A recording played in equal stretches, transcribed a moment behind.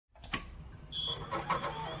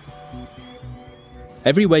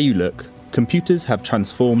Everywhere you look, computers have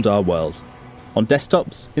transformed our world. On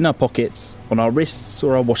desktops, in our pockets, on our wrists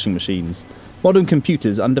or our washing machines, modern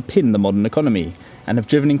computers underpin the modern economy and have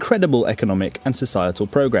driven incredible economic and societal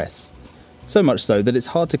progress. So much so that it's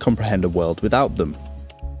hard to comprehend a world without them.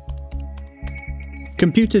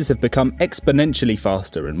 Computers have become exponentially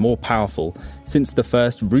faster and more powerful since the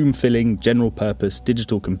first room-filling, general-purpose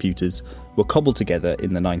digital computers were cobbled together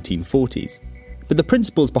in the 1940s. But the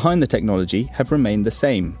principles behind the technology have remained the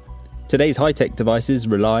same. Today's high-tech devices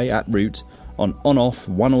rely, at root, on on-off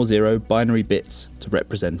 1 or 0 binary bits to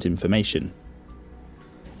represent information.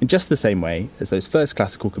 In just the same way as those first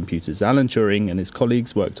classical computers Alan Turing and his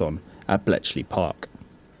colleagues worked on at Bletchley Park.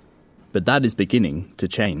 But that is beginning to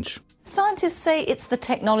change. Scientists say it's the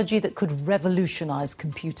technology that could revolutionise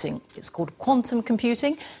computing. It's called quantum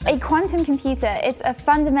computing. A quantum computer, it's a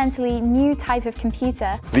fundamentally new type of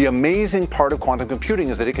computer. The amazing part of quantum computing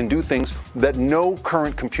is that it can do things that no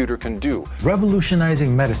current computer can do.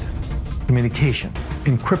 Revolutionizing medicine, communication,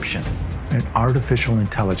 encryption, and artificial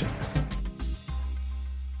intelligence.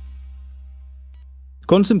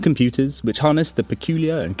 Quantum computers, which harness the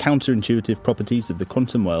peculiar and counterintuitive properties of the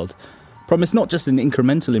quantum world, promise not just an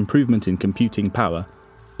incremental improvement in computing power,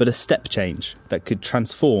 but a step change that could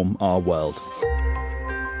transform our world.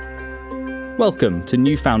 Welcome to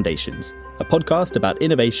New Foundations, a podcast about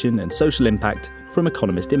innovation and social impact from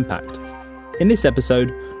Economist Impact. In this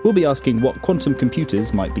episode, we'll be asking what quantum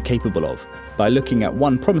computers might be capable of by looking at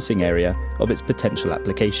one promising area of its potential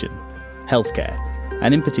application, healthcare,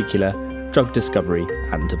 and in particular, drug discovery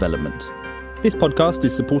and development. This podcast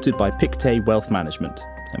is supported by Pictet Wealth Management,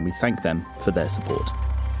 and we thank them for their support.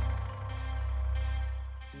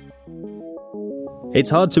 It's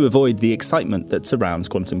hard to avoid the excitement that surrounds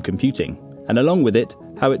quantum computing, and along with it,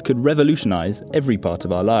 how it could revolutionise every part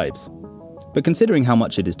of our lives. But considering how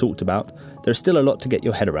much it is talked about, there's still a lot to get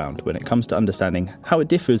your head around when it comes to understanding how it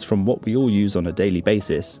differs from what we all use on a daily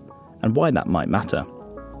basis, and why that might matter.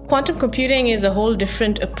 Quantum computing is a whole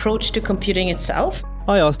different approach to computing itself.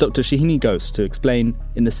 I asked Dr. Shahini Ghosh to explain,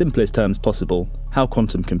 in the simplest terms possible, how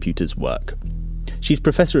quantum computers work. She's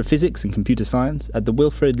Professor of Physics and Computer Science at the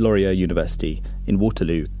Wilfrid Laurier University in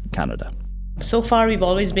Waterloo, Canada. So far, we've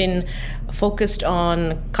always been focused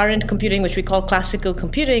on current computing, which we call classical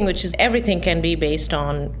computing, which is everything can be based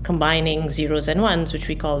on combining zeros and ones, which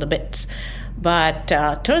we call the bits. But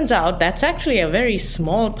turns out that's actually a very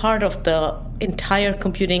small part of the entire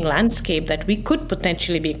computing landscape that we could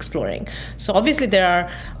potentially be exploring. So obviously there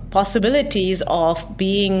are possibilities of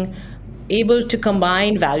being able to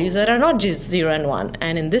combine values that are not just 0 and 1.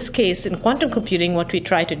 And in this case, in quantum computing, what we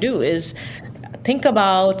try to do is think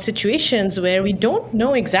about situations where we don't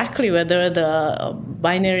know exactly whether the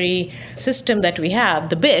binary system that we have,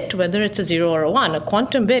 the bit, whether it's a 0 or a 1. A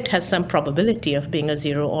quantum bit has some probability of being a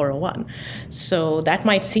 0 or a 1. So that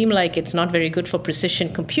might seem like it's not very good for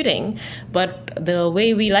precision computing, but the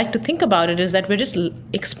way we like to think about it is that we're just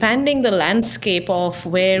expanding the landscape of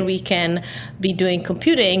where we can be doing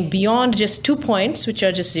computing beyond just 2 points, which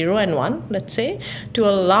are just 0 and 1, let's say, to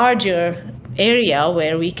a larger area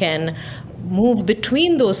where we can move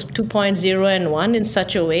between those 2.0 and 1 in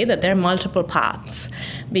such a way that there are multiple paths,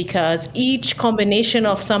 because each combination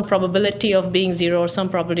of some probability of being 0 or some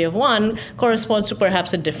probability of 1 corresponds to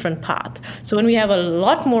perhaps a different path. So when we have a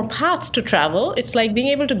lot more paths to travel, it's like being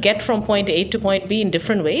able to get from point A to point B in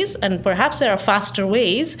different ways, and perhaps there are faster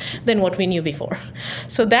ways than what we knew before.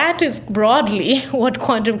 So that is broadly what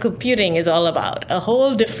quantum computing is all about, a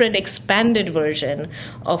whole different expanded version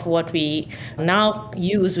of what we now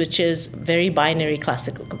use, which is very binary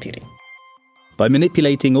classical computing. By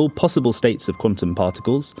manipulating all possible states of quantum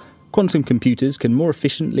particles, quantum computers can more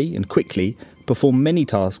efficiently and quickly perform many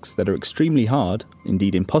tasks that are extremely hard,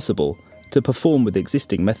 indeed impossible, to perform with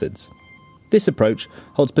existing methods. This approach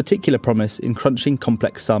holds particular promise in crunching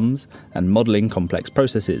complex sums and modelling complex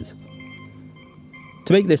processes.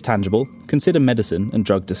 To make this tangible, consider medicine and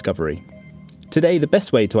drug discovery. Today, the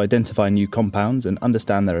best way to identify new compounds and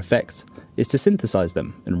understand their effects is to synthesize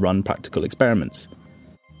them and run practical experiments.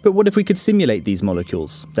 But what if we could simulate these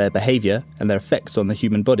molecules, their behaviour and their effects on the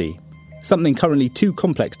human body? Something currently too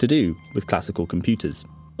complex to do with classical computers.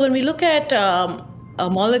 When we look at a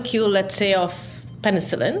molecule, let's say, of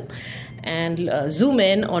penicillin, and zoom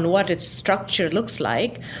in on what its structure looks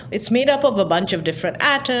like, it's made up of a bunch of different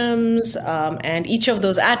atoms, and each of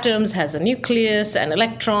those atoms has a nucleus and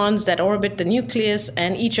electrons that orbit the nucleus,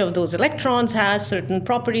 and each of those electrons has certain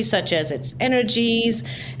properties such as its energies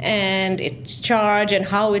and its charge and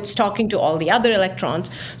how it's talking to all the other electrons.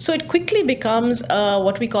 So it quickly becomes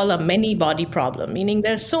what we call a many-body problem, meaning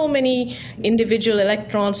there's so many individual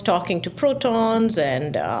electrons talking to protons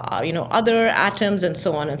and other atoms and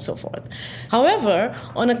so on and so forth. However,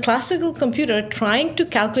 on a classical computer, trying to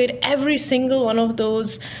calculate every single one of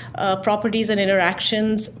those properties and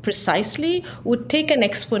interactions precisely would take an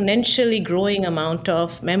exponentially growing amount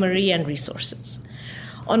of memory and resources.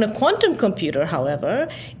 On a quantum computer, however,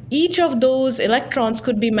 each of those electrons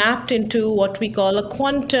could be mapped into what we call a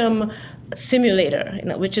quantum simulator,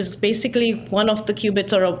 which is basically one of the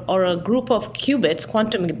qubits or a group of qubits,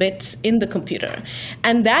 quantum bits in the computer.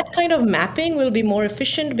 And that kind of mapping will be more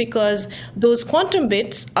efficient because those quantum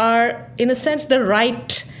bits are, in a sense, the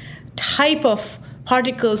right type of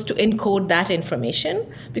particles to encode that information,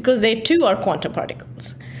 because they too are quantum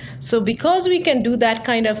particles. So because we can do that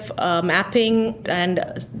kind of mapping and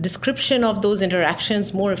description of those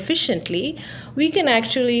interactions more efficiently, we can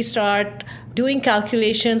actually start doing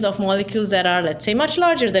calculations of molecules that are, let's say, much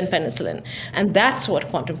larger than penicillin. And that's what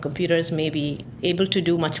quantum computers may be able to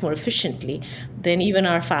do much more efficiently than even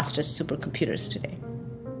our fastest supercomputers today.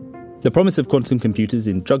 The promise of quantum computers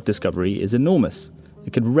in drug discovery is enormous.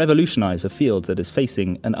 It could revolutionize a field that is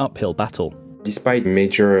facing an uphill battle. Despite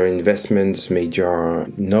major investments, major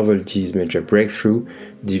novelties, major breakthrough,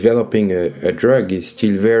 developing a drug is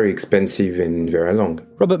still very expensive and very long.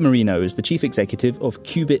 Robert Marino is the chief executive of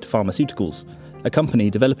Qubit Pharmaceuticals, a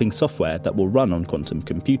company developing software that will run on quantum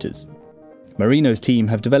computers. Marino's team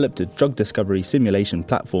have developed a drug discovery simulation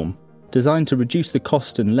platform designed to reduce the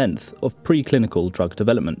cost and length of preclinical drug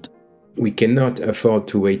development. We cannot afford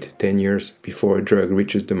to wait 10 years before a drug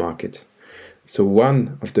reaches the market. So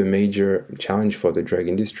one of the major challenge for the drug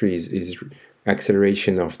industry is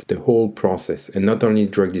acceleration of the whole process, and not only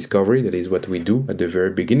drug discovery, that is what we do at the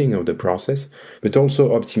very beginning of the process, but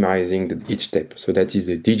also optimizing each step. So that is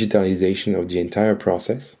the digitalization of the entire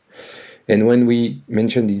process. And when we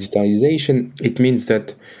mention digitalization, it means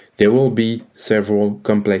that there will be several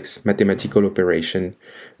complex mathematical operations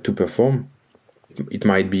to perform. It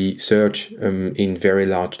might be search in very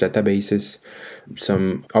large databases,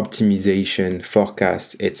 some optimization,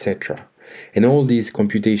 forecasts, etc. And all these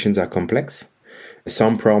computations are complex.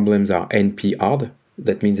 Some problems are NP-hard.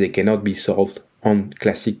 That means they cannot be solved on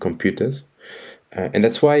classic computers. And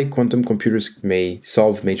that's why quantum computers may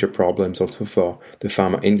solve major problems also for the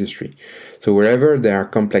pharma industry. So wherever there are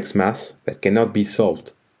complex math that cannot be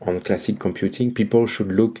solved on classic computing, people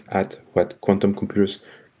should look at what quantum computers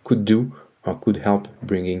could do or could help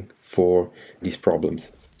bringing for these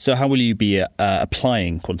problems. So how will you be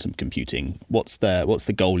applying quantum computing? What's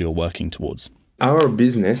the goal you're working towards? Our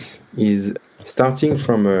business is starting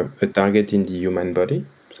from a target in the human body,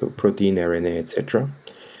 so protein, RNA, etc.,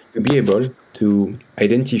 to be able to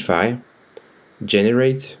identify,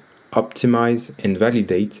 generate, optimize, and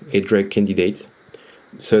validate a drug candidate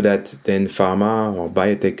so that then pharma or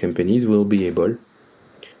biotech companies will be able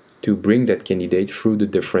to bring that candidate through the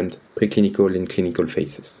different preclinical and clinical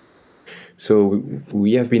phases. So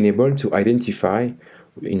we have been able to identify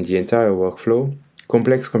in the entire workflow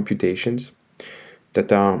complex computations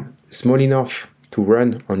that are small enough to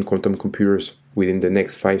run on quantum computers within the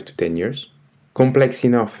next 5 to 10 years, complex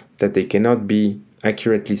enough that they cannot be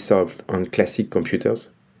accurately solved on classic computers,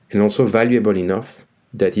 and also valuable enough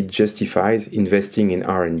that it justifies investing in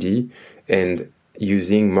R&D and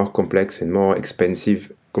using more complex and more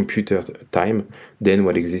expensive computer time than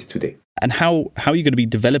what exists today. And how are you going to be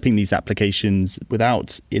developing these applications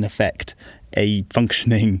without, in effect, a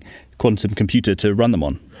functioning quantum computer to run them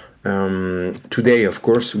on? Today, of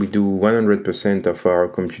course, we do 100% of our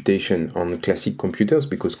computation on classic computers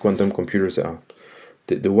because quantum computers are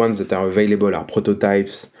the ones that are available are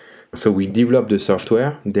prototypes. So we develop the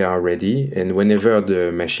software, they are ready, and whenever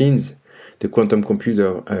the machines, the quantum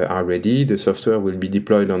computer are ready, the software will be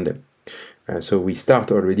deployed on them. So we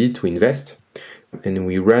start already to invest, and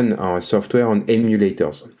we run our software on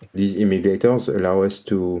emulators. These emulators allow us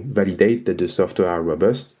to validate that the software are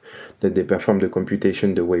robust, that they perform the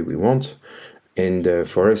computation the way we want, and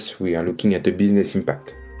for us, we are looking at the business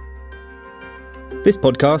impact. This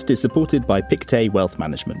podcast is supported by Pictet Wealth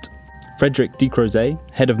Management. Frédéric Decrozet,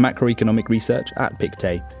 Head of Macroeconomic Research at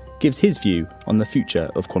Pictet, gives his view on the future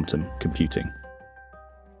of quantum computing.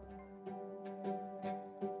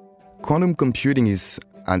 Quantum computing is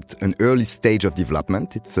at an early stage of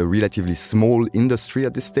development. It's a relatively small industry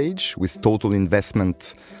at this stage, with total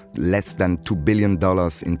investment less than $2 billion in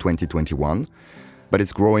 2021, but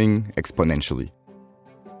it's growing exponentially.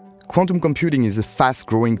 Quantum computing is a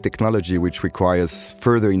fast-growing technology which requires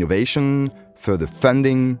further innovation, further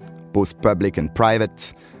funding, both public and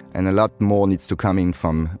private, and a lot more needs to come in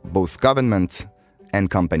from both government and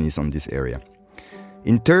companies on this area.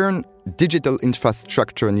 In turn, digital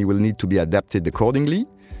infrastructure will need to be adapted accordingly.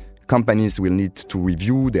 Companies will need to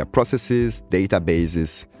review their processes,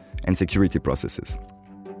 databases, and security processes.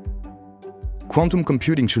 Quantum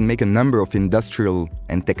computing should make a number of industrial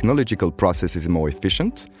and technological processes more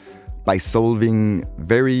efficient by solving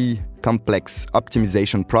very complex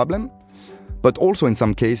optimization problems, but also in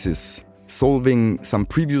some cases, solving some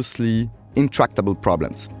previously intractable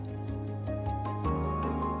problems.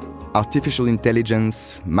 Artificial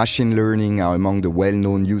intelligence, machine learning are among the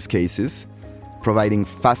well-known use cases, providing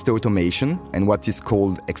faster automation and what is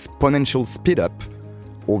called exponential speed-up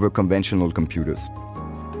over conventional computers.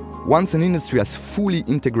 Once an industry has fully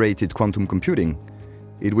integrated quantum computing,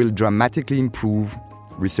 it will dramatically improve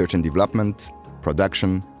research and development,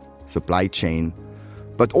 production, supply chain,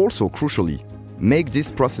 but also, crucially, make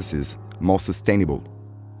these processes more sustainable.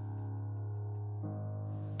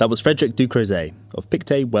 That was Frédéric Ducrozet of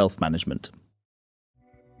Pictet Wealth Management.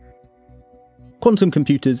 Quantum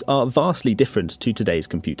computers are vastly different to today's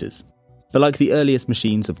computers. But like the earliest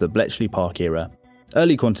machines of the Bletchley Park era,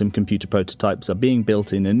 early quantum computer prototypes are being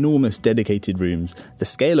built in enormous dedicated rooms, the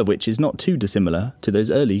scale of which is not too dissimilar to those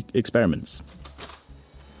early experiments.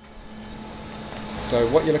 So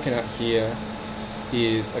what you're looking at here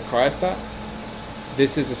is a cryostat.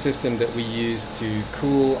 This is a system that we use to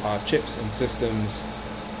cool our chips and systems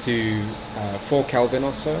to 4 Kelvin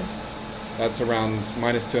or so. That's around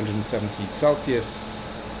minus 270 Celsius.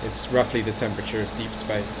 It's roughly the temperature of deep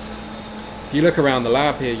space. If you look around the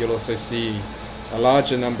lab here, you'll also see a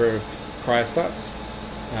larger number of cryostats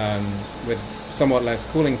with somewhat less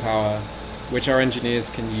cooling power, which our engineers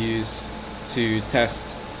can use to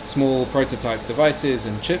test small prototype devices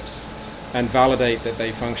and chips and validate that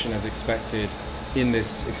they function as expected in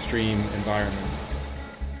this extreme environment.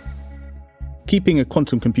 Keeping a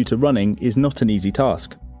quantum computer running is not an easy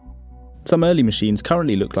task. Some early machines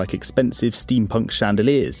currently look like expensive steampunk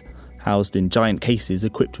chandeliers, housed in giant cases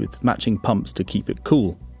equipped with matching pumps to keep it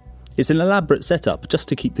cool. It's an elaborate setup just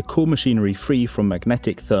to keep the core machinery free from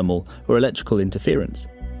magnetic, thermal, or electrical interference.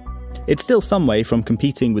 It's still some way from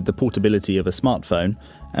competing with the portability of a smartphone,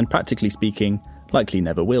 and practically speaking, likely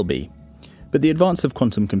never will be. But the advance of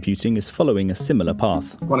quantum computing is following a similar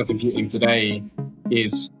path. Quantum computing today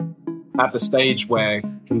is at the stage where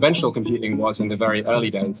conventional computing was in the very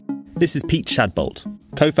early days. This is Pete Shadbolt,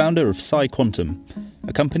 co-founder of PsiQuantum,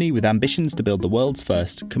 a company with ambitions to build the world's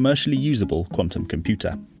first commercially usable quantum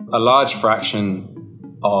computer. A large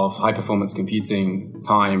fraction of high-performance computing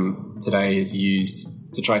time today is used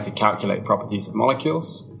to try to calculate properties of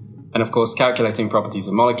molecules. And of course, calculating properties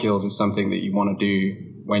of molecules is something that you want to do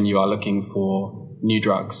when you are looking for new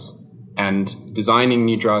drugs. And designing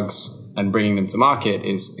new drugs and bringing them to market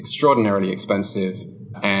is extraordinarily expensive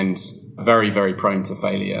and very, very prone to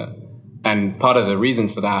failure. And part of the reason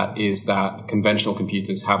for that is that conventional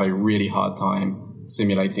computers have a really hard time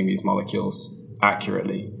simulating these molecules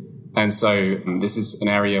accurately. And so this is an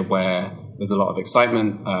area where there's a lot of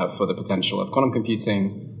excitement for the potential of quantum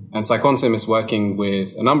computing. And PsiQuantum is working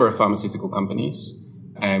with a number of pharmaceutical companies,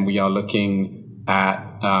 and we are looking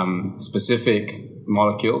at specific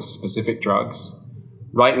molecules, specific drugs.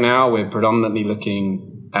 Right now, we're predominantly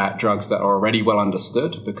looking at drugs that are already well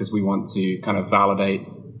understood because we want to kind of validate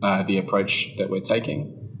the approach that we're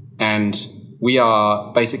taking. And we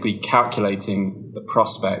are basically calculating the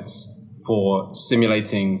prospects for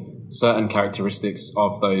simulating certain characteristics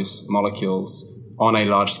of those molecules on a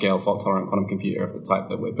large-scale fault-tolerant quantum computer of the type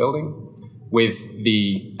that we're building, with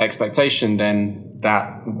the expectation then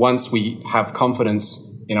that once we have confidence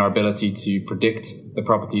in our ability to predict the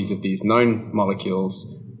properties of these known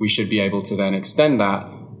molecules, we should be able to then extend that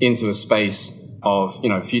into a space of,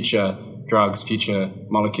 future drugs, future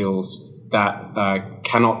molecules that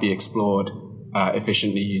cannot be explored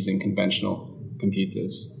efficiently using conventional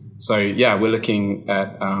computers. So yeah, we're looking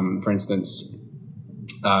at, for instance,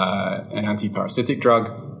 an anti-parasitic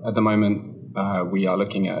drug at the moment. We are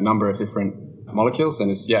looking at a number of different molecules, and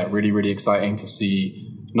it's really, really exciting to see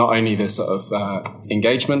not only the sort of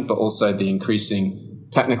engagement, but also the increasing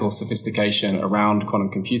technical sophistication around quantum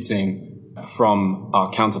computing from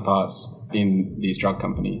our counterparts in these drug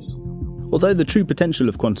companies. Although the true potential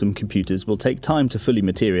of quantum computers will take time to fully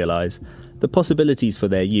materialise, the possibilities for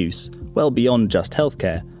their use, well beyond just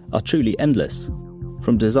healthcare, are truly endless.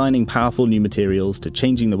 From designing powerful new materials to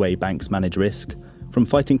changing the way banks manage risk, from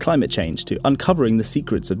fighting climate change to uncovering the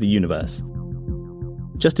secrets of the universe.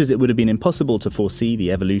 Just as it would have been impossible to foresee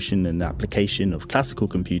the evolution and application of classical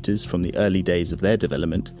computers from the early days of their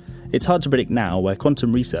development, it's hard to predict now where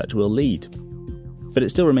quantum research will lead. But it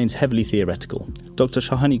still remains heavily theoretical. Dr.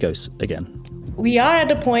 Shahani Ghosh again. We are at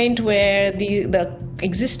a point where the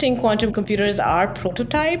existing quantum computers are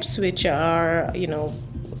prototypes, which are,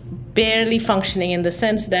 barely functioning in the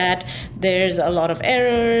sense that there's a lot of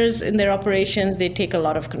errors in their operations. They take a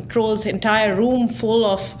lot of controls. Entire room full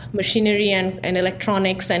of machinery and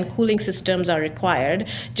electronics and cooling systems are required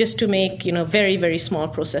just to make, very, very small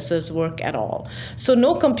processes work at all. So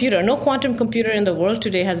no quantum computer in the world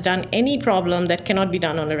today has done any problem that cannot be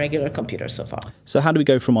done on a regular computer so far. So how do we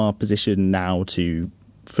go from our position now to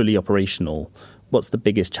fully operational? What's the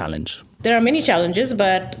biggest challenge? There are many challenges,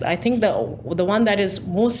 but I think the one that is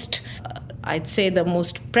most, I'd say the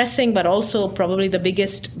most pressing, but also probably the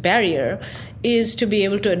biggest barrier is to be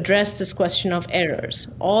able to address this question of errors.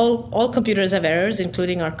 All computers have errors,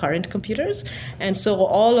 including our current computers. And so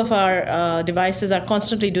all of our devices are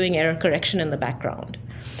constantly doing error correction in the background.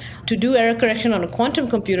 To do error correction on a quantum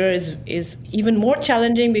computer is even more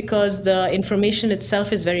challenging because the information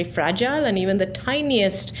itself is very fragile, and even the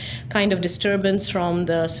tiniest kind of disturbance from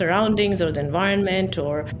the surroundings or the environment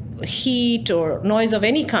or heat or noise of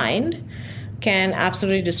any kind can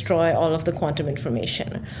absolutely destroy all of the quantum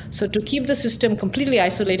information. So to keep the system completely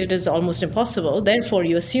isolated is almost impossible. Therefore,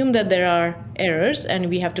 you assume that there are errors and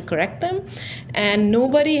we have to correct them. And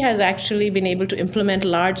nobody has actually been able to implement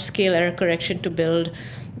large-scale error correction to build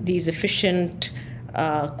these efficient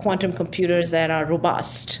quantum computers that are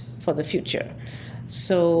robust for the future.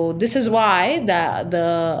 So this is why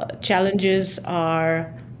the challenges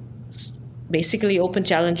are basically open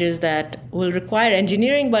challenges that will require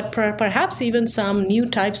engineering, but perhaps even some new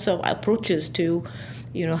types of approaches to,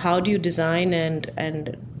 how do you design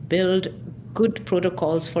and build good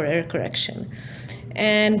protocols for error correction.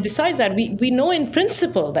 And besides that, we know in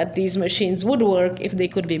principle that these machines would work if they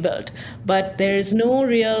could be built. But there is no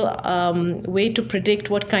real way to predict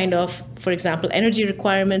what kind of, for example, energy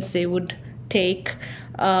requirements they would take.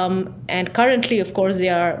 And currently, of course,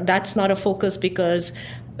 that's not a focus because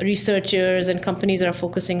researchers and companies are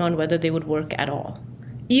focusing on whether they would work at all.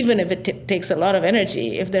 Even if it takes a lot of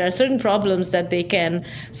energy, if there are certain problems that they can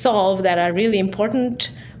solve that are really important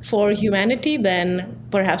for humanity, then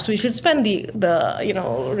perhaps we should spend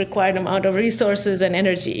the required amount of resources and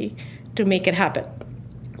energy to make it happen.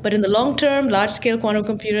 But in the long term, large-scale quantum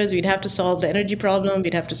computers, we'd have to solve the energy problem,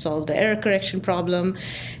 we'd have to solve the error correction problem,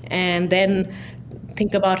 and then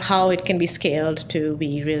think about how it can be scaled to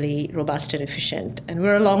be really robust and efficient. And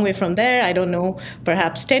we're a long way from there. I don't know,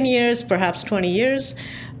 perhaps 10 years, perhaps 20 years,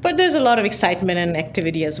 but there's a lot of excitement and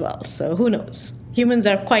activity as well. So who knows? Humans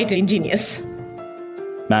are quite ingenious.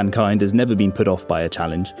 Mankind has never been put off by a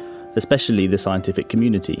challenge, especially the scientific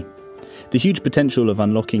community. The huge potential of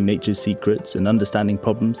unlocking nature's secrets and understanding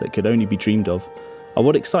problems that could only be dreamed of are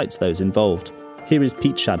what excites those involved. Here is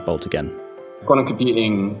Pete Shadbolt again. Quantum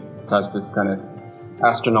computing has this kind of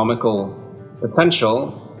astronomical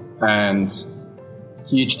potential, and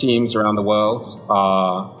huge teams around the world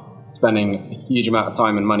are spending a huge amount of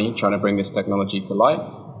time and money trying to bring this technology to light.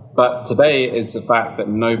 But today is the fact that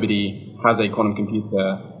nobody has a quantum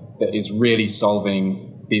computer that is really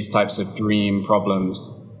solving these types of dream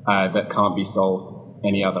problems that can't be solved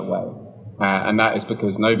any other way. And that is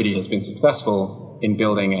because nobody has been successful in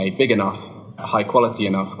building a big enough, high quality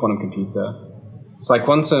enough quantum computer.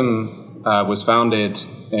 PsiQuantum was founded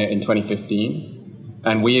in 2015,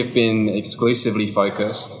 and we have been exclusively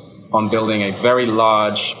focused on building a very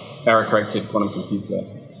large error-corrected quantum computer.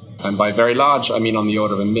 And by very large, I mean on the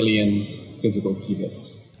order of 1 million physical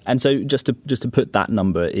qubits. And so just to put that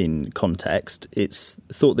number in context, it's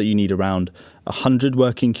thought that you need around 100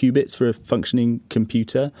 working qubits for a functioning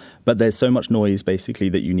computer, but there's so much noise basically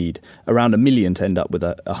that you need around 1 million to end up with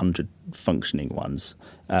 100 functioning ones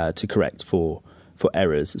to correct for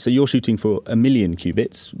errors. So you're shooting for 1 million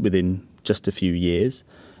qubits within just a few years.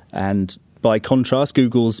 And by contrast,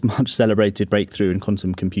 Google's much celebrated breakthrough in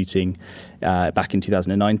quantum computing back in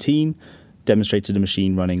 2019 demonstrated a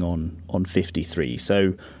machine running on 53.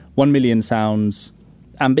 So 1 million sounds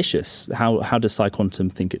ambitious. How does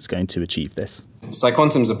PsiQuantum think it's going to achieve this?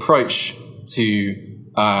 PsiQuantum's approach to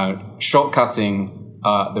shortcutting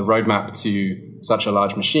the roadmap to such a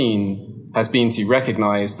large machine has been to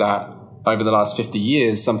recognize that over the last 50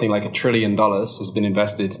 years, something like $1 trillion has been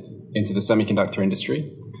invested into the semiconductor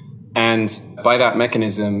industry. And by that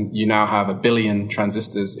mechanism, you now have 1 billion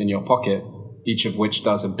transistors in your pocket, each of which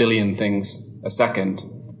does 1 billion things a second.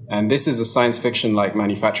 And this is a science fiction-like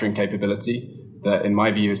manufacturing capability that, in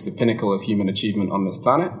my view, is the pinnacle of human achievement on this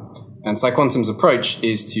planet. And PsiQuantum's approach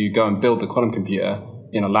is to go and build the quantum computer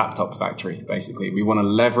in a laptop factory, basically. We want to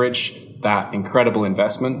leverage that incredible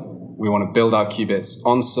investment. We want to build our qubits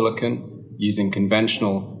on silicon using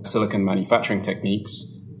conventional silicon manufacturing techniques.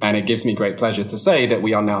 And it gives me great pleasure to say that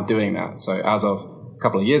we are now doing that. So as of a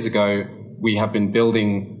couple of years ago, we have been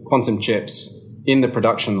building quantum chips in the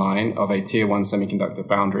production line of a tier 1 semiconductor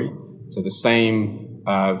foundry. So the same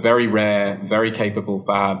very rare, very capable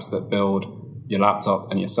fabs that build your laptop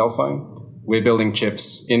and your cell phone. We're building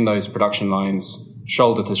chips in those production lines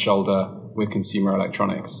shoulder to shoulder with consumer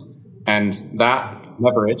electronics. And that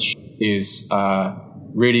leverage is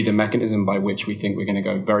really the mechanism by which we think we're going to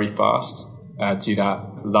go very fast to that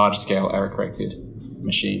large-scale error-corrected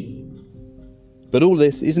machine. But all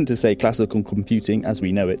this isn't to say classical computing as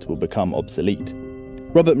we know it will become obsolete.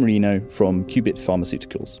 Robert Marino from Qubit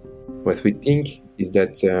Pharmaceuticals. What we think is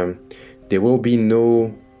that there will be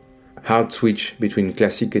no hard switch between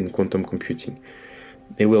classic and quantum computing.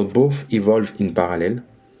 They will both evolve in parallel,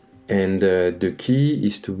 and the key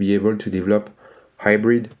is to be able to develop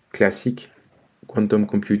hybrid classic quantum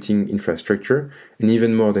computing infrastructure, and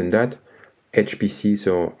even more than that, HPC,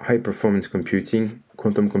 so high performance computing,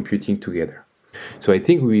 quantum computing together. So I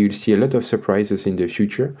think we will see a lot of surprises in the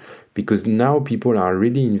future, because now people are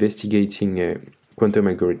really investigating quantum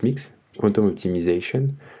algorithmics, quantum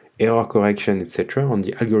optimization, error correction, etc. on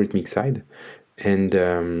the algorithmic side. And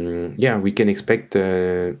we can expect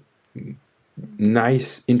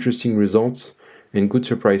nice, interesting results and good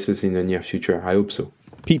surprises in the near future. I hope so.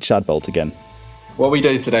 Pete Shadbolt again. What we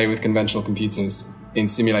do today with conventional computers in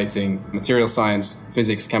simulating material science,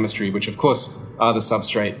 physics, chemistry, which of course are the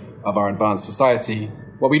substrate of our advanced society,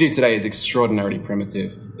 what we do today is extraordinarily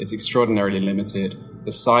primitive. It's extraordinarily limited.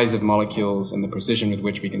 The size of molecules and the precision with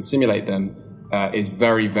which we can simulate them is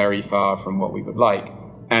very, very far from what we would like.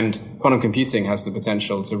 And quantum computing has the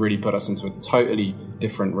potential to really put us into a totally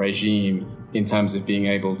different regime in terms of being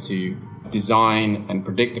able to design and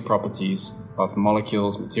predict the properties of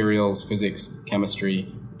molecules, materials, physics, chemistry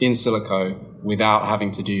in silico without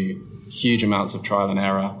having to do huge amounts of trial and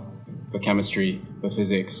error for chemistry, for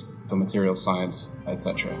physics, for material science,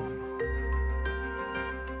 etc.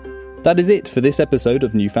 That is it for this episode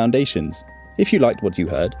of New Foundations. If you liked what you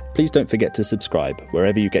heard, please don't forget to subscribe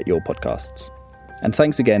wherever you get your podcasts. And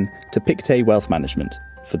thanks again to Pictet Wealth Management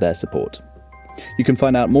for their support. You can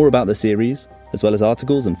find out more about the series, as well as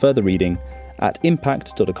articles and further reading, at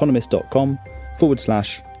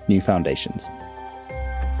impact.economist.com/New Foundations.